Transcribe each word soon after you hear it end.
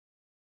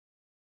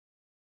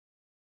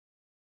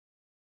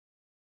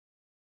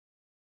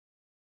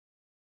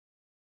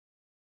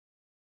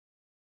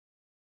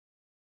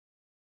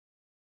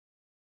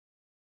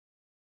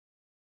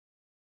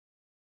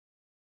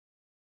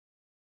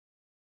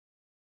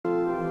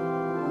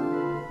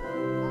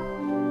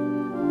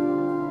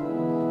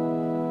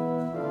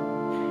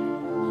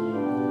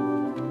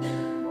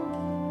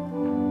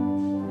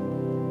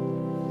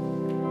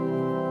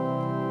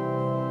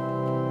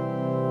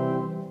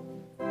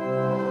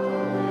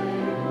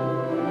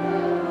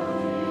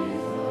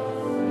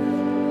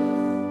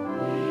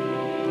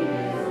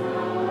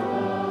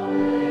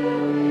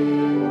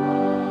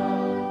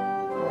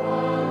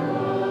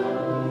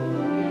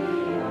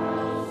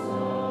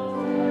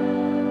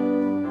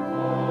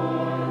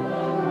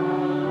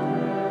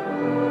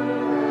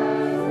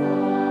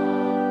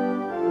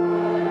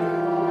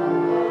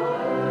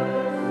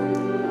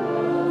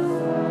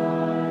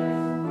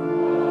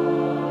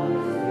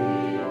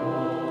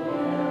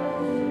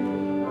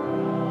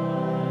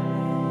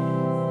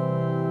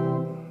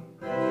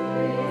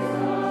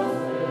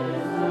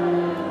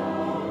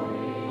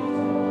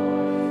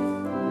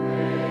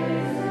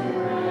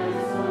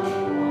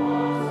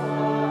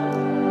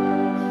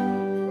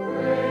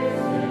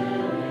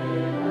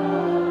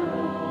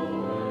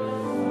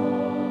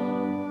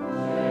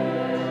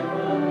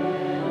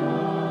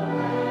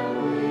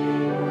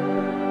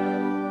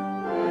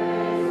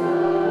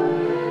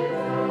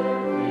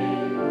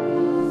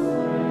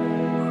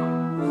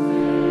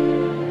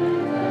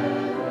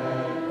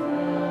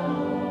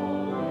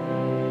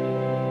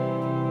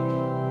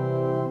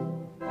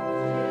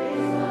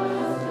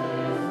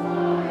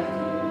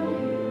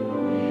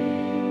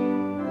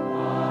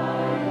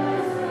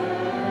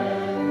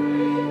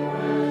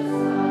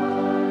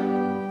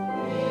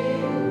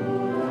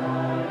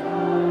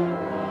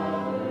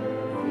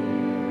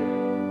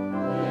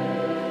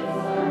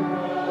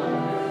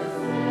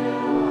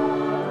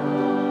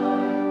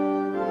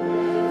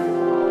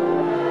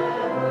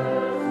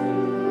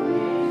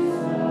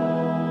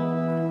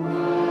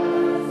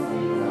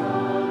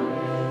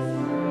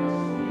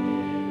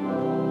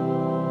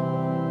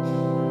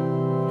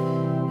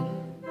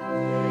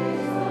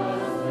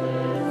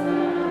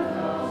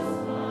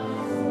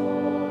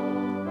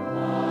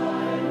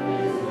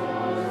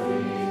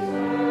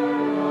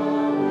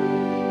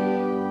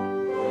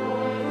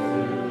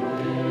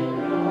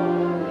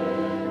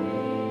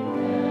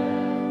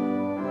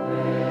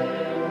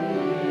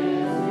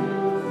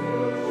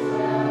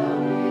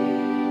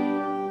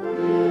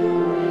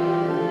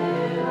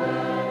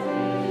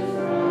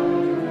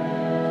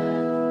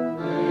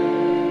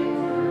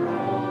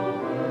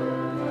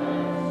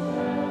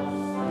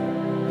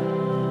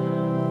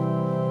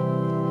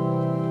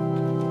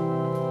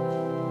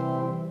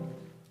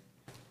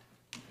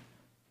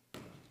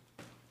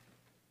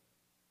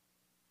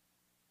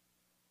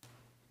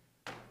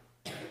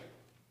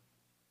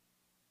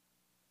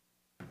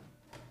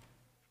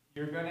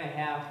You're going to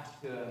have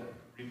to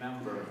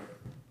remember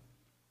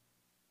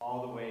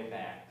all the way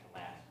back to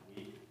last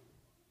week.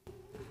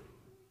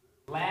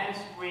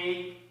 Last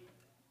week,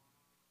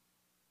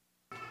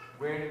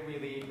 where did we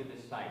leave the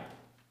disciples?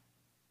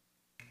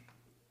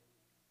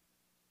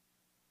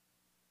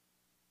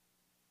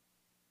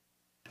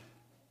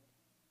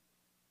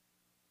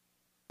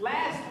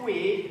 Last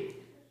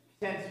week,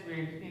 since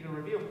we need a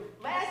review,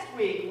 last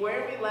week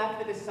where we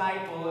left the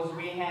disciples,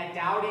 we had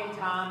doubting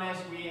Thomas,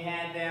 we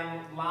had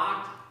them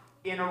locked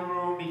in a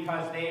room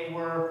because they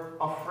were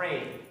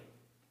afraid.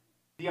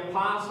 The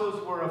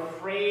apostles were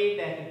afraid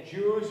that the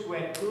Jews who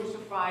had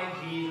crucified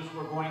Jesus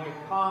were going to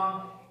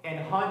come and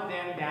hunt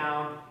them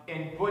down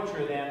and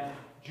butcher them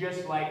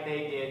just like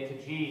they did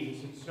to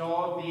Jesus. And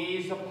so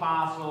these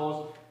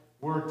apostles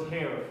were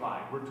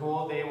terrified. We're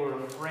told they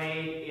were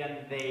afraid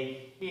and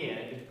they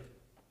hid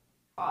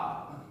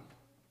from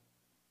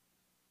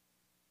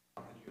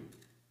the Jews.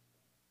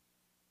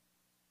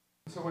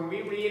 So when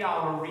we read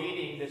our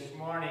reading this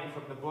morning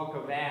from the book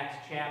of Acts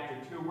chapter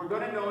 2, we're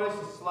going to notice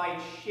a slight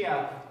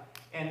shift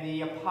in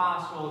the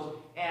apostles'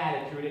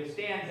 attitude. It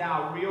stands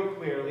out real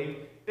clearly.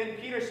 Then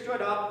Peter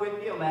stood up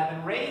with the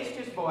 11, raised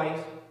his voice,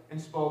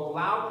 and spoke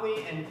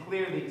loudly and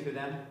clearly to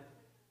them.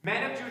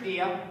 Men of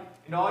Judea,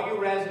 and all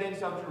you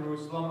residents of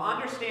Jerusalem,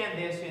 understand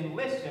this and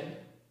listen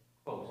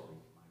closely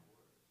to my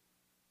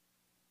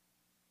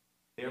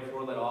words.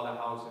 Therefore, let all the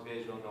house of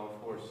Israel know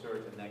for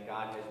certain that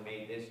God has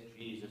made this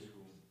Jesus whom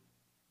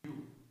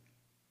you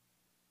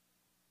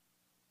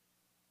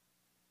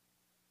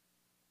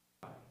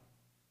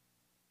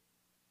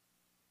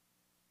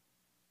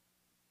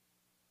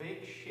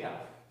big shift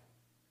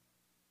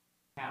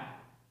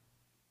happened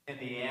in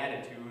the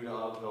attitude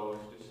of those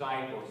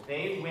disciples.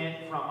 They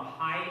went from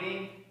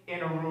hiding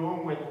in a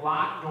room with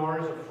locked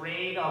doors,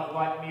 afraid of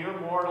what mere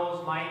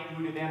mortals might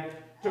do to them,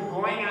 to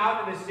going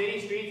out in the city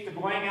streets, to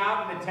going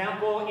out in the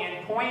temple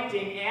and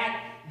pointing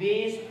at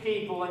these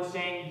people and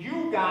saying,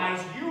 you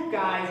guys,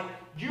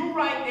 you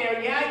right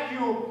there, yeah,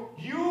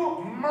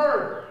 you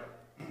murdered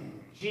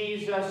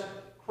Jesus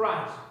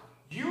Christ.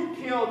 You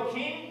killed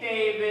King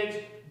David's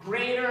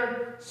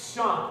greater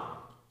son.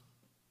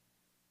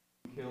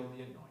 You killed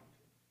the anointed.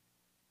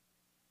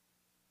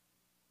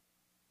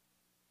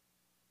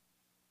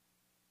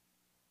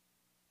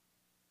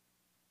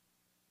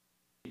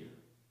 Here,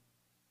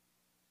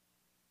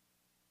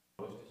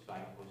 those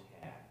disciples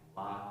had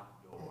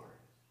locked doors,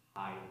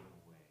 hiding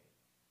away.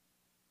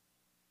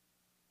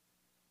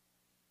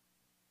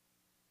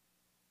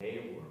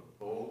 They were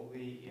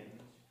boldly in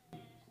the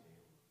streets.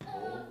 They were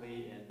boldly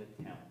in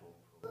the temple,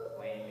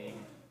 proclaiming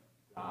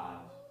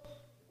God's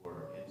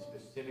word. And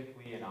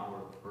specifically in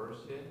our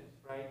verses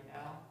right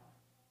now,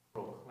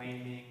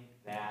 proclaiming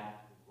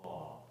that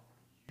law.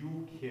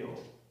 You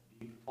killed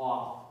the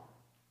author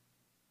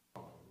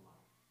of life.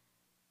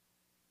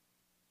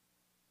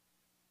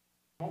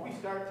 What we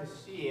start to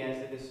see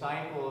as the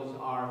disciples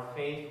are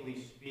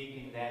faithfully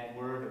speaking that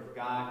word of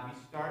God, we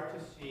start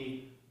to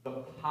see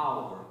the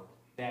power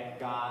that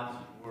God's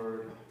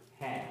word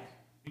has.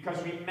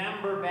 Because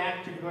remember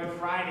back to Good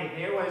Friday,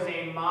 there was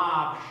a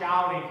mob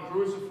shouting,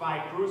 crucify,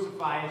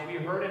 crucify. As we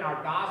heard in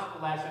our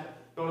gospel lesson,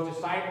 those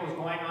disciples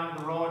going on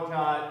the road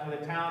to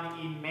the town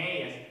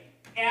Emmaus.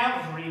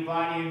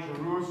 Everybody in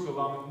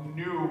Jerusalem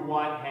knew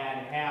what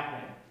had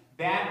happened.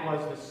 That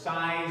was the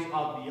size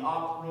of the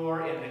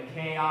uproar and the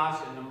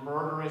chaos and the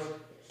murderous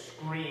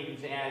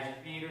screams as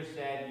Peter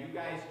said, you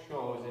guys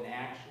chose an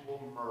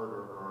actual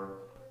murderer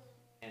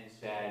and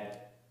said,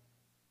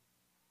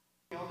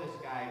 kill this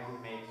guy who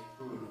makes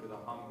food for the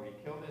hungry.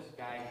 Kill this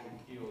guy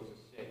who heals the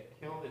sick.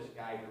 Kill this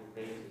guy who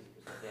raises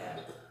the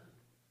dead.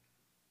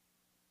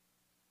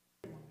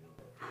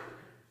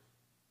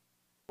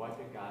 What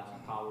did God's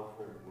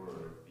powerful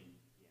word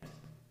begin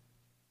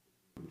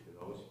to do to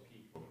those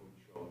people who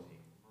chose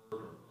a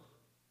murderer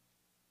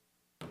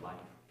for life?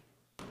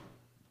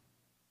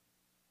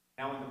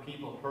 Now when the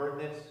people heard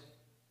this,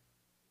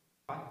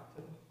 cut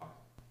to the heart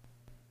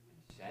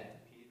and said to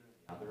Peter and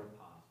the other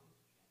apostles,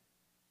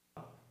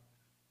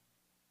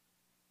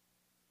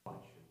 what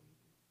should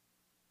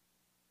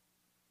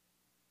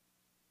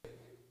we do?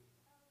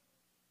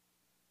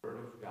 The word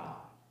of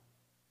God,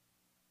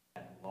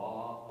 that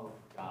law of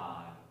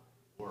God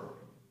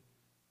worked.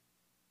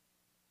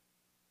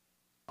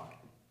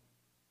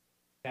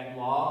 That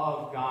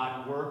law of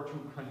God worked to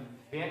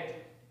convict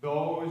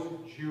those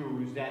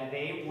Jews that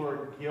they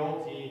were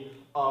guilty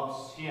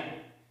of sin,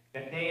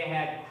 that they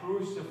had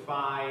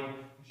crucified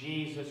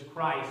Jesus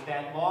Christ.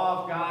 That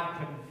law of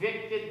God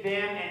convicted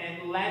them and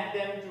it led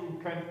them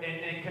to,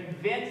 and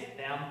convinced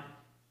them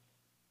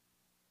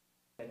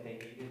that they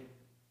needed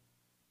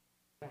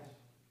rescue.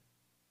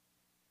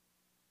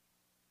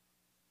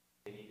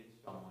 They needed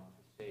someone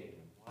to save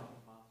them. What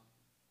must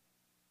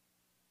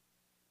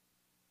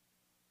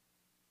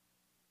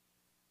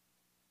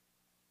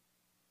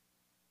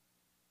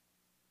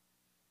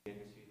we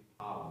begin to see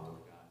the power of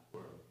God's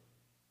word?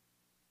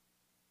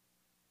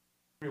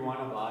 Every one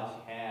of us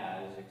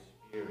has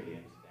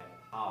experienced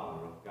that power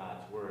of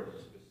God's word.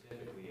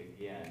 Specifically,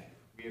 again,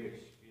 we have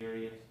experienced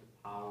experience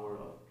the power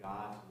of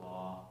God's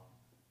law.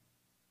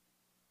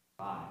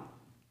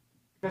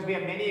 Because we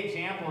have many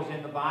examples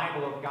in the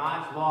Bible of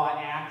God's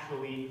law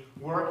actually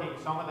working.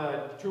 Some of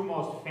the two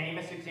most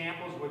famous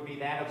examples would be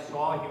that of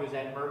Saul. He was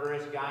that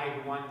murderous guy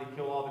who wanted to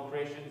kill all the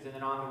Christians, and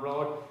then on the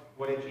road,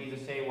 what did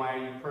Jesus say? Why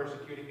are you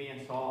persecuting me?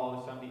 And Saul all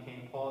of a sudden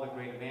became Paul, the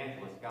great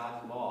evangelist.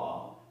 God's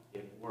law,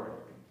 it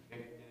worked.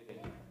 Convicted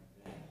and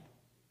convinced.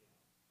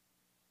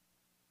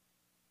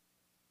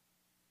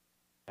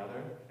 The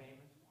other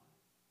famous one,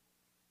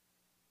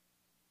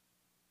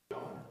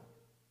 Jonah.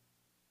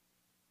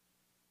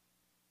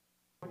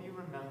 What do you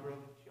remember of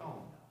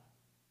Jonah?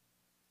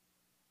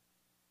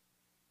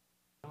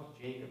 You know,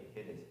 Jacob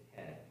hit his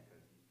head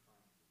because he's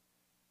trying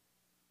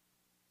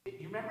to...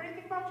 Do you remember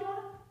anything about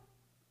Jonah?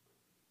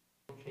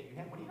 Don't shake your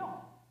head. What do you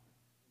know?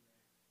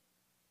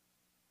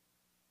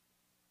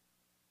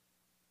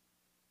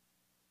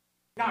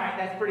 All right,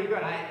 that's pretty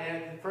good.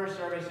 The first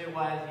service it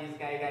was, this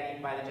guy got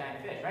eaten by the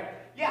giant fish, right?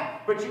 Yeah,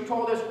 but you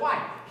told us why.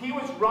 He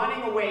was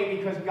running away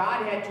because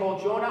God had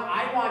told Jonah,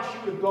 I want you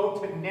to go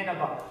to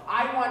Nineveh.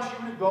 I want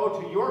you to go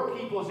to your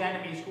people's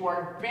enemies who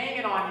are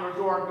banging on your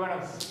door, going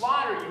to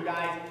slaughter you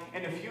guys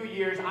in a few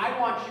years. I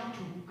want you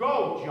to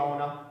go,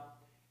 Jonah,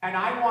 and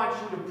I want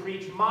you to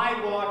preach my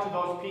law to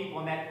those people.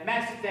 And that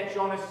message that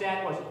Jonah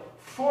said was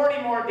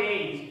 40 more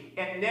days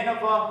and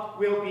Nineveh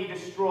will be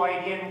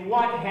destroyed. And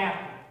what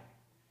happened?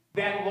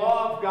 That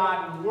law of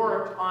God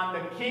worked on the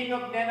king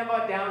of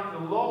Nineveh down to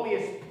the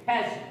lowliest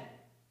peasant. And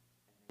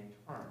they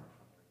turned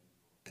from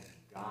their evil.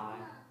 God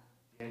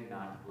did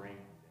not bring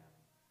them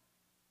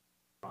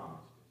from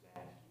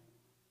disaster.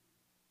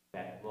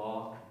 That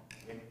law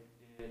convicted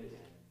and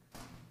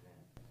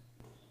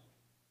convinced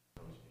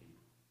those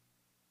people.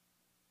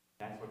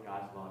 That's what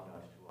God's law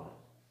does to us.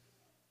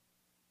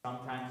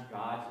 Sometimes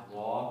God's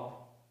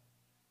law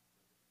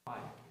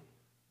quietly.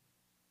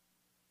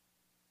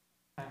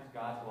 Sometimes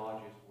God's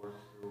law just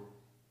works through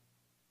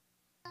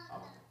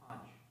our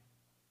conscience.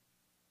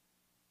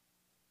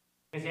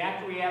 Is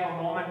after we have a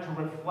moment to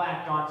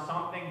reflect on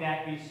something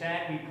that we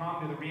said, we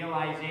come to the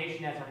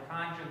realization as our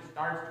conscience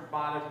starts to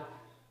bother.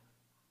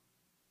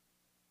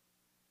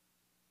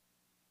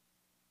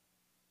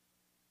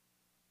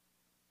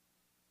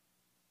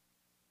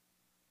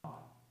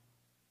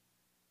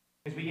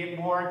 As we get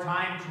more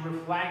time to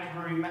reflect,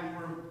 we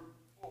remember.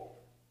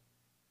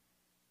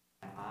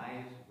 My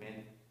eyes went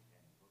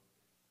and looked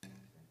at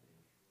things that they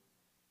should.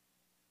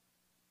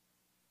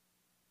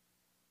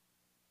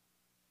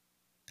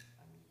 I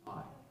was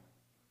not.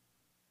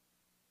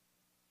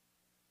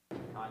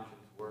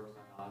 Conscience works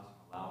on us and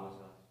allows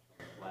us to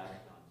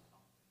reflect on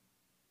something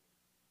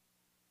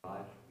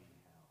God we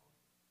held.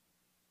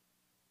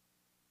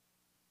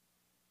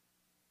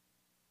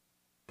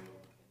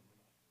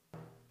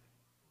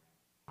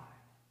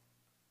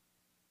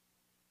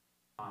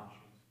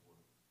 Conscience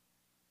works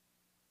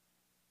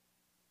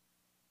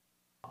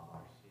of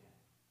our sin.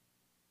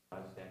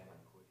 Does that by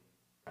putting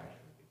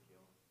pressure to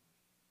kill,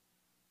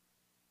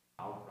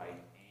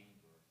 outright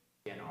anger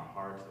in our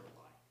hearts of life.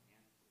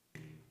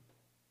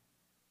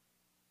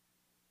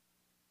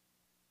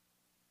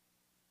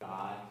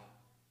 God's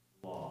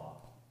law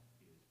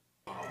is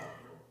powerful.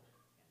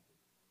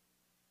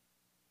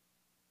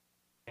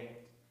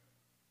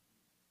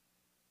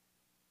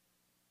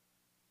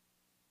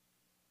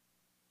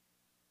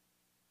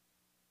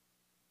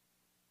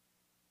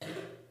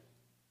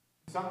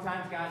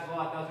 Sometimes God's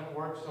law doesn't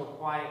work so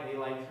quietly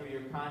like through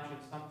your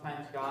conscience.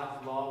 Sometimes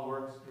God's law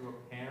works through a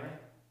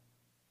parent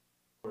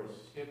or a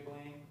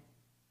sibling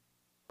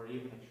or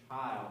even a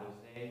child as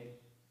they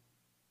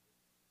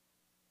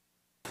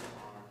are.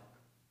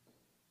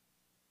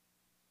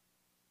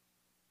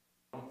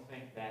 I don't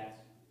think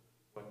that's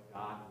what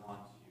God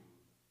wants you,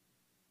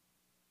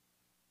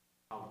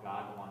 how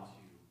God wants you.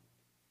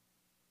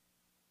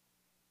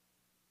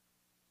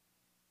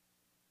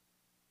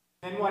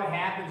 Then what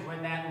happens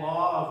when that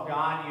law of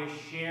God is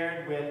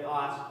shared with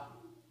us?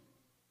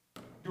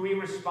 Do we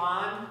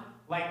respond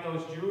like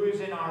those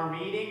Jews in our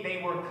reading?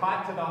 They were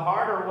cut to the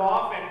heart, or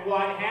often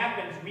what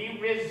happens? We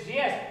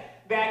resist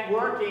that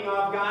working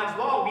of God's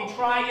law. We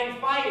try and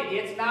fight it.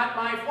 It's not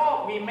my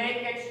fault. We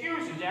make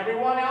excuses.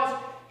 Everyone else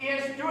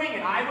is doing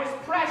it. I was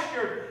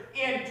pressured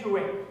into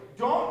it.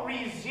 Don't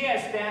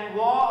resist that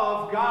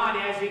law of God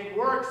as it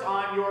works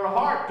on your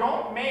heart.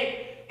 Don't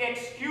make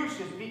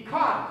excuses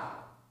because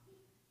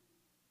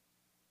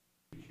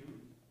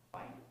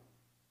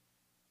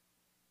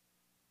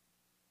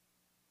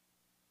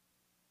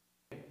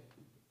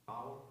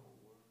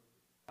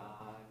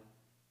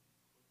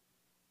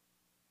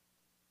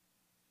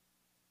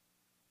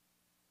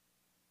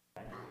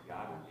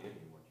God will give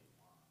you what you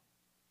want.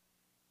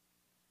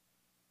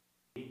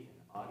 Seek an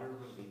utter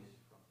release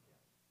from Him.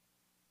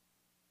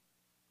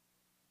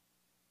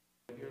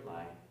 Live your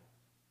life.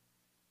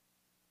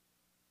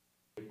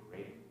 A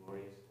great and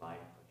glorious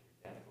life, but your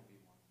death will be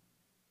one.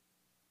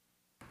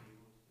 He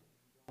will say,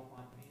 you don't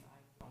want me,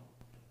 I don't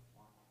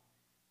want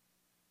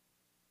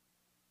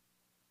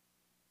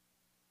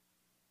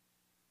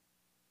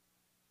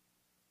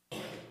you.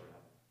 Forever.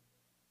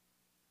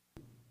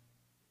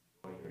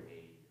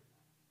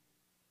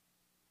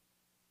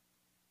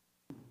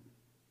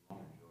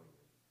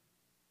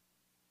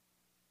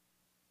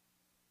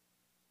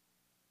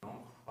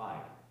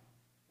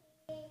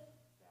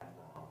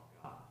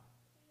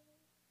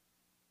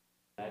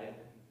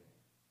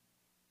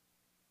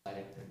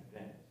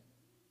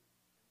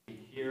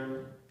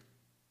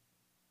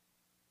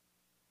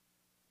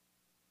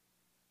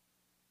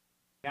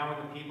 Now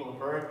when the people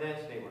heard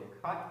this, they were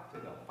cut to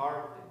the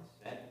heart and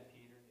said to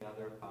Peter and the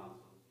other apostles,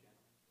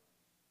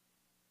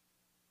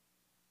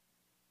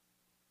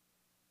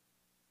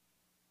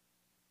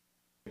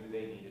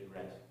 they needed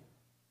rescue.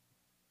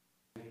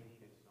 They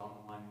needed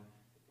someone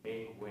to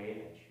take away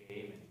that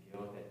shame and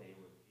guilt that they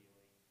were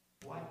feeling.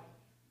 What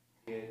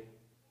did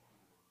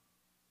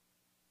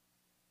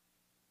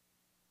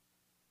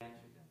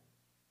answer them?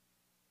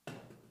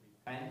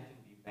 Repent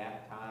and be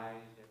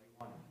baptized, every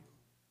one of you,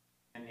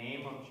 in the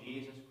name of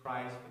Jesus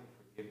Christ for the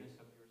forgiveness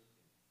of your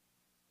sins.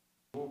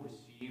 You will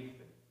receive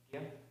the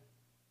gift.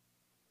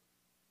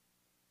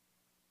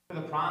 For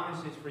the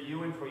promises for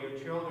you and for your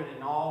children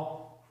and all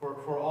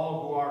for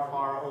all who are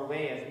far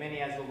away, as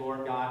many as the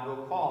Lord God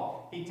will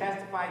call. He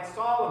testified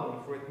solemnly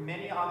with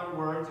many other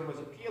words and was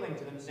appealing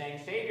to them, saying,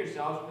 Save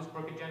yourselves from this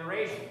crooked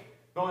generation.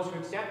 Those who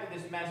accepted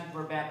this message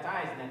were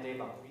baptized, and that day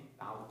about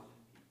 3,000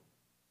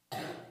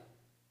 people.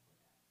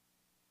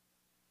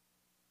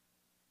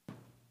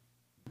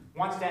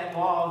 Once that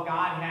law of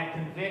God had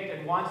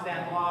convicted, once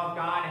that law of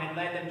God had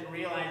led them to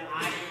realize,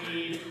 I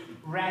need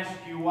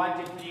rescue, what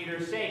did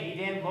Peter say? He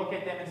didn't look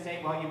at them and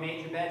say, well, you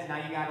made your beds, now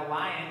you got to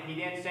lie in. He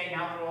didn't say,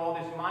 now throw all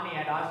this money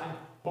at us and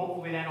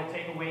hopefully that'll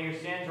take away your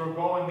sins, or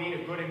go and lead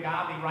a good and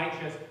godly,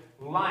 righteous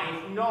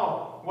life.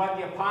 No, what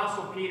the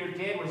Apostle Peter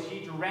did was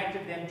he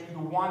directed them to the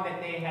one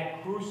that they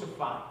had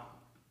crucified.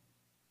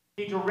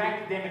 He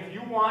directed them, if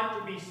you want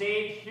to be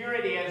saved, here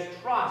it is,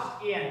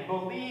 trust in,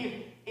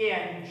 believe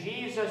in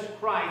Jesus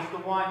Christ, the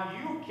one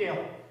you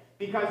killed.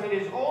 Because it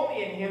is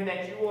only in him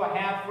that you will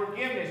have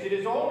forgiveness. It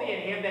is only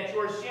in him that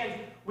your sins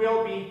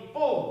will be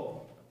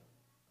full.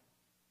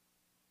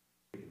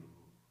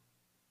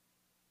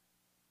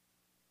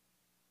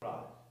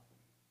 Trust.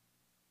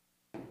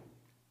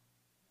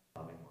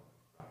 Loving work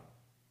of Christ.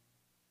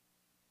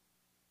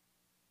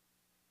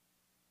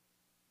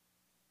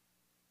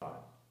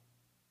 Trust.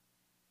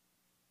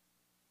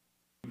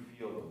 You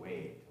feel the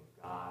weight of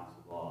God's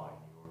law in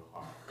your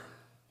heart.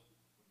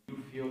 You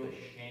feel the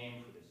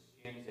shame for the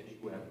sins that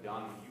you have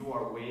done, when you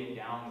are weighed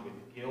down with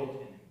guilt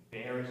and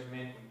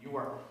embarrassment, when you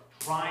are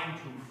trying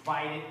to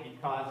fight it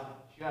because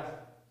just,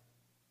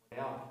 what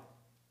else?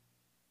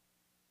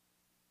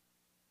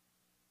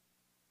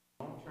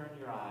 Don't turn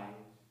your eyes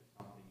to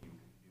something you can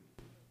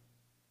do.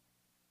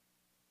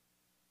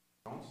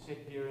 Don't sit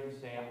here and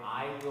say,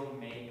 I will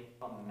make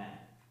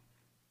amends.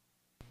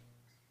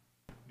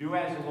 Do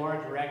as the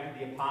Lord directed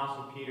the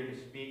Apostle Peter to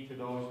speak to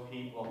those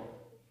people.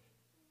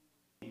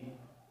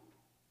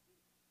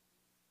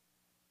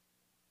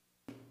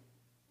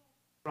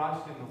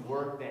 Trust in the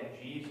work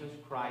that Jesus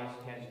Christ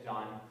has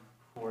done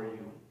for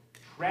you.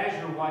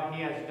 Treasure what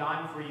he has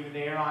done for you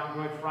there on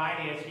Good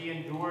Friday as he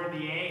endured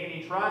the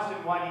agony. Trust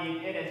in what he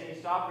did as he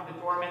suffered the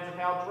torments of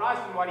hell.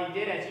 Trust in what he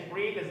did as he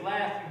breathed his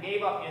last and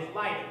gave up his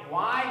life.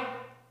 Why?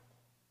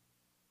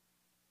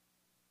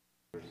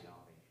 For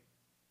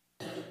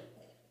salvation.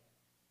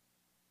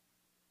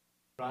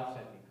 Trust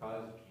that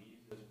because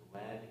Jesus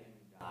bled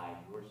and died,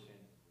 your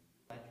sins,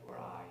 let your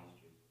eyes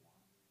just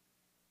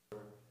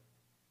wander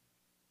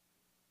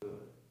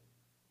good.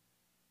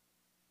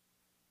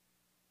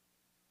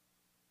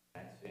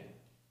 That sin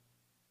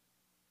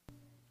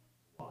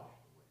washed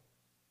away.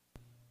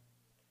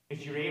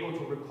 If you're able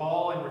to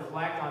recall and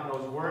reflect on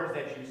those words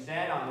that you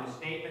said, on those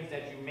statements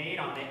that you made,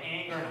 on the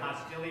anger and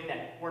hostility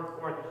that poured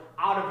forth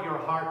out of your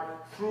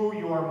heart through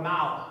your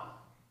mouth,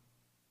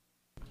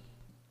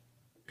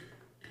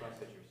 trust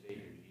that your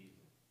Savior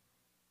Jesus,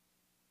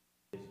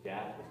 his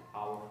death was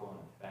powerful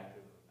and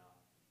effective enough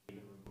to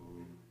even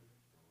remove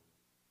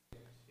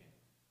sin.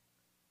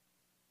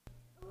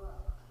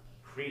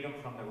 Freedom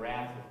from the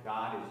wrath of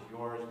God is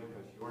yours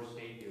because your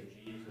Savior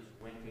Jesus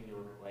went in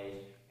your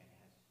place and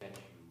has set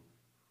you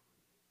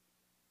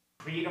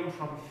free. Freedom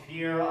from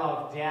fear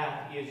of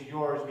death is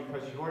yours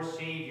because your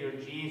Savior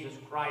Jesus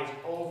Christ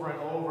over and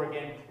over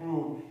again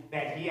proved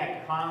that he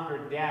had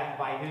conquered death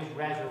by his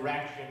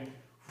resurrection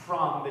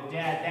from the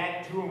dead.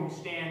 That tomb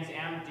stands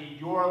empty.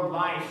 Your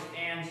life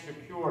stands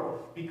secure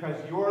because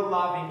your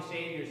loving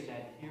Savior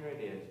said, here it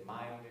is,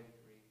 my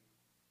victory,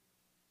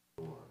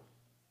 yours.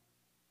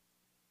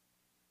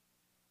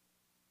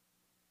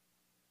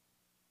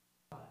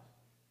 A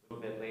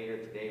little bit later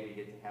today, we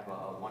get to have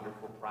a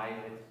wonderful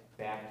private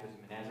baptism,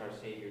 and as our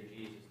Savior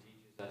Jesus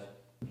teaches us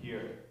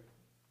here,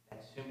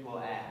 that simple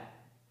act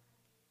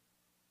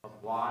of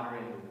water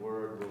and the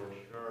Word will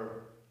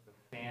assure the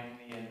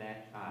family and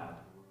that child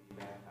who will be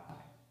baptized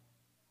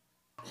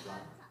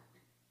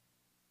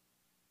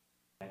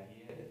that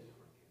he is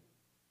forgiven,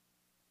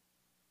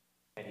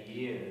 that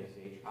he is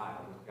a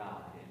child of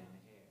God and an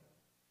heir.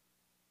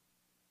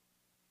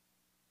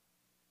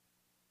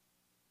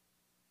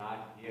 God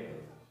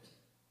gives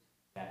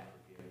that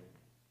forgiveness,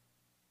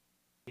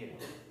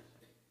 gives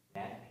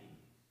that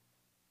peace.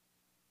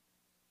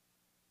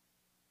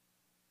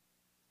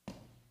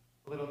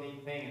 A little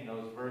neat thing in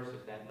those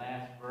verses, that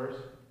last verse,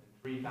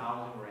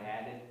 3,000 were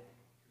added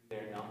to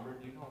their number.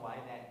 Do you know why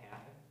that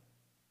happened?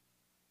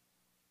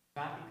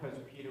 Not because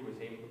Peter was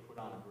able to put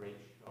on a great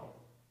show.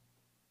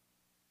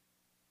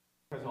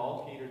 Because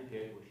all Peter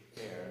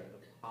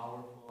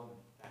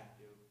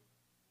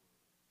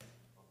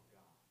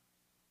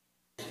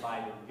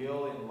by the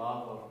will and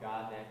love of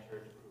God, that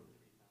church grew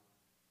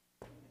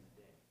 3,000 in a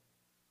day.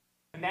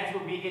 And that's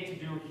what we get to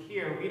do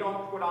here. We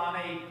don't put on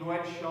a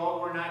good show.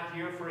 We're not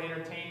here for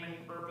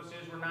entertainment purposes.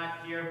 We're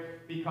not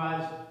here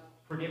because,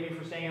 forgive me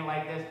for saying it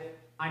like this,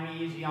 I'm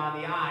easy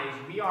on the eyes.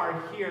 We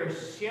are here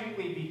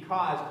simply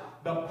because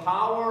the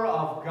power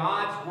of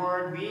God's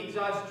Word leads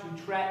us to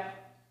tread.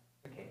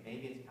 Okay,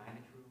 maybe it's kind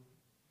of true.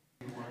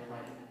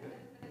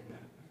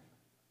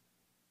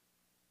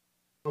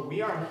 But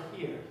we are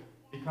here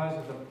because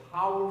of the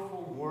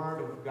powerful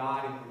Word of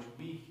God in which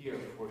we hear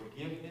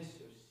forgiveness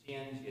of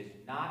sins is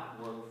not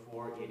worked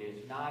for, it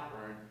is not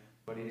earned,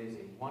 but it is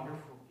a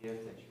wonderful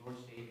gift that your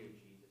Savior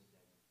Jesus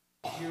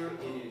said, here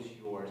it is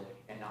yours,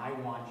 and I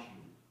want you.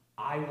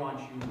 I want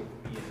you with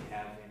me in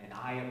heaven, and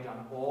I have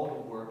done all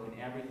the work and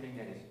everything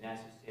that is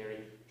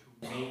necessary to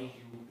make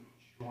you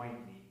join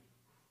me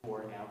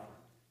forever.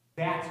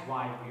 That's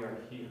why we are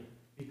here,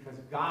 because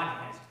God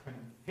has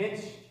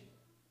convinced you.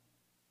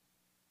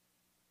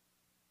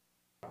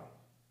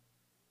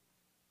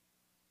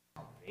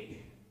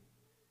 Salvation.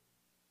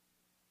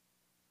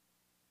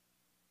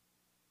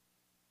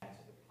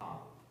 That's the power of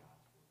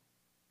God's Word.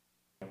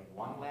 We have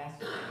one last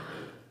thing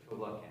to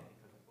look at,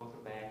 because the book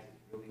of Acts is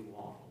really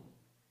long.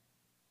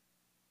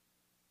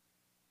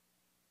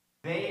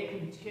 They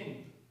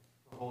continued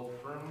to hold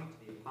firmly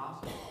to the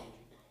apostles' teaching,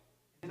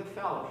 to the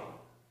fellowship,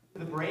 to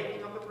the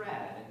breaking of the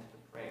bread, and to the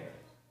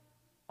prayers.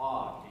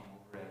 Awe came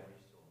over every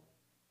soul.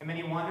 And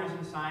many wonders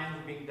and signs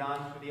were being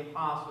done through the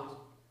apostles.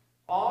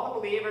 All the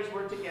believers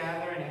were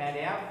together and had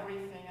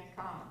everything in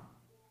common.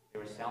 They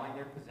were selling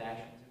their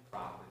possessions and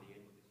property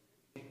and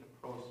distributing the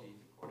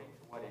proceeds according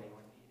to what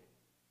anyone needed.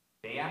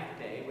 Day after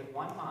day, with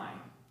one mind,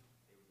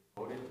 they were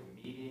devoted to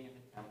meeting in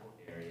the temple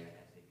area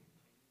as they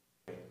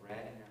continued to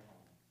bread in their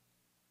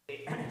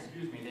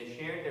they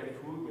shared their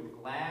food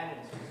with glad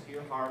and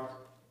sincere hearts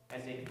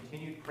as they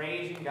continued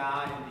praising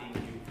God and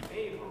being viewed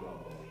favorably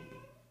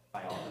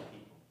by all the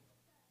people.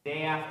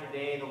 Day after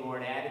day, the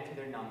Lord added to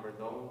their number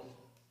those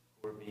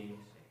who were being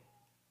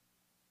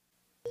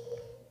saved.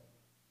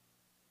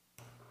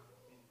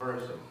 These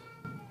verses.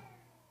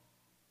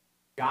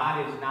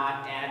 God is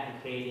not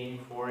advocating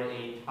for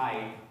a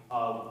type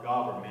of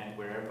government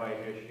where everybody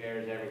just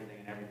shares everything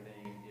and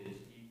everything is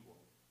equal.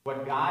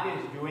 What God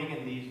is doing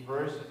in these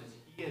verses is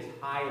He is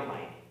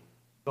highlighting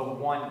the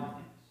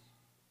oneness,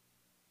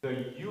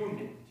 the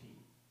unity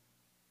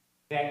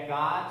that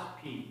God's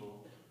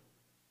people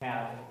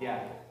have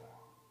together.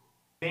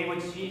 They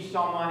would see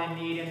someone in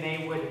need and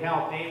they would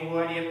help. They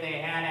would, if they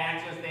had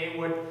access, they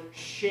would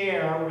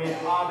share with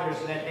others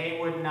that they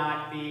would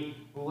not be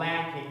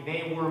lacking.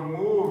 They were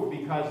moved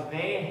because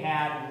they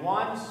had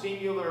one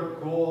singular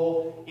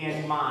goal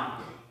in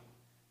mind.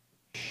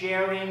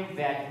 Sharing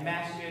that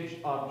message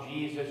of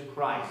Jesus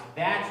Christ.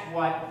 That's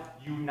what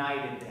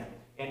united them.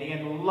 And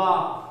in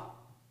love,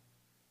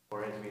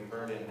 or as we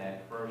heard in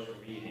that first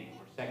reading,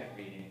 or second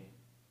reading,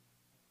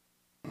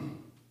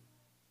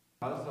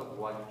 because of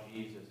what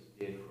Jesus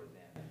did for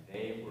them,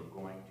 they were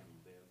going to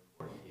live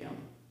for Him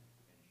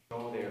and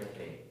show their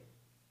faith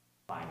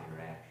by their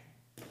action.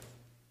 Now,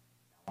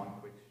 one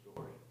quick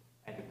story.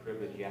 I had the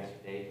privilege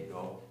yesterday to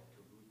go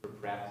to Luther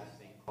Prep, this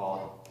thing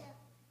called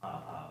a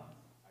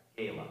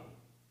gala.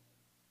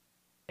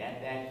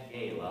 At that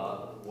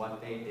gala,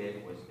 what they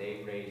did was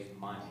they raised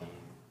money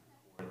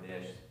for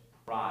this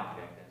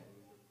project that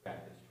Luther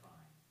Prep is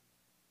trying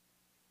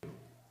to do.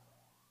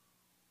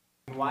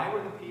 And why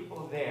were the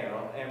people there,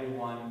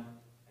 everyone,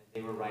 as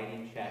they were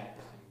writing checks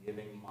and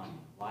giving money?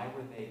 Why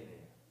were they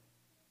there?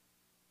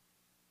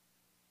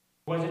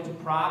 Was it to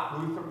prop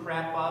Luther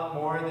Prep up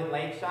more than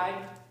Lakeside?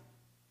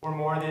 Or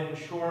more than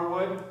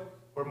Shorewood?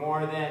 Or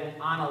more than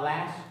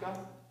Onalaska?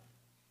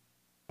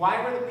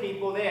 Why were the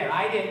people there?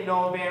 I didn't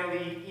know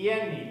barely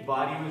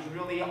anybody. It was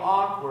really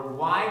awkward.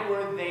 Why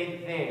were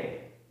they there?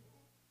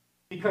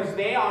 Because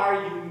they are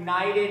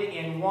united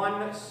in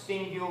one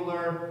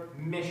singular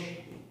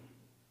mission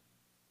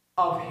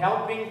of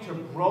helping to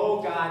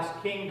grow God's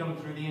kingdom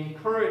through the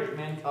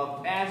encouragement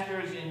of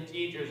pastors and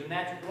teachers. And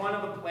that's one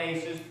of the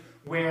places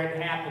where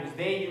it happens.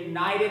 They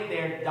united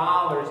their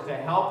dollars to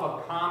help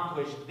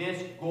accomplish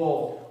this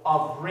goal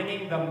of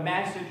bringing the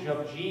message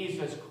of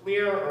Jesus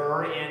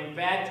clearer and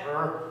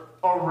better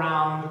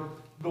around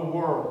the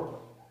world.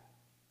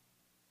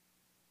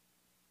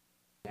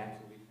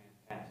 Absolutely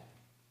fantastic.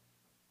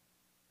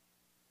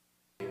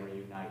 They were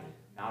united.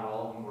 Not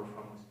all of them were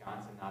from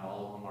Wisconsin. Not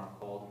all of them are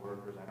called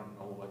workers. I don't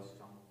know what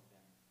some of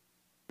them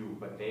do,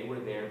 but they were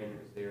there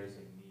because there is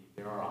a need.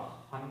 There are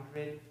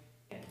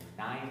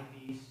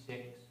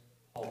 196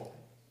 pulpits.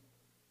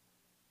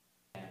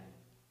 And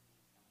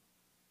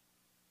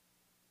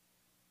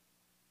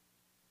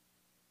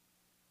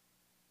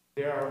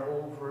there are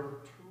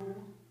over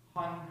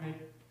 200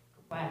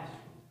 classrooms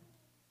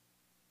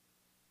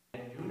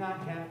that do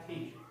not have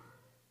teachers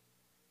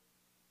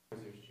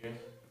because there's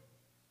just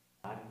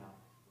not enough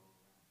to go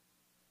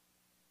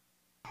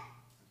around.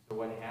 And so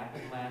what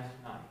happened last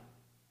night,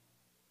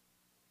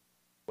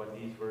 what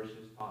these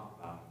verses talk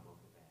about in the book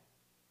of Acts,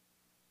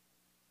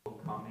 people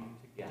coming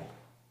together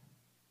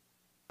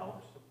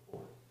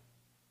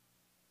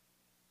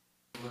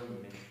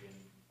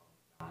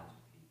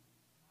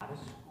not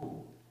a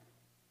school,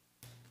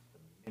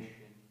 the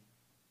mission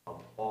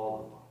of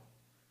all of us.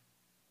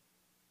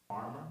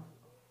 Farmer,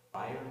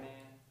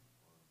 fireman,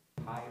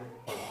 or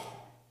retired person,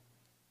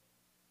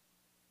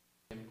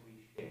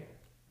 simply share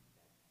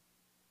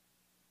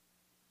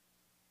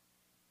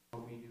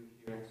what we do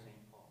here at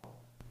St. Paul.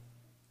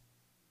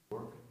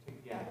 Work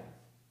together,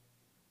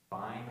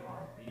 combine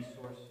our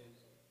resources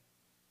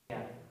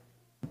together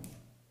so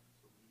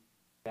we can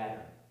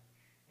better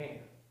share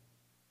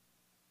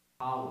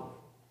powerful,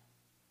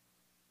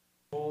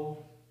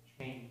 full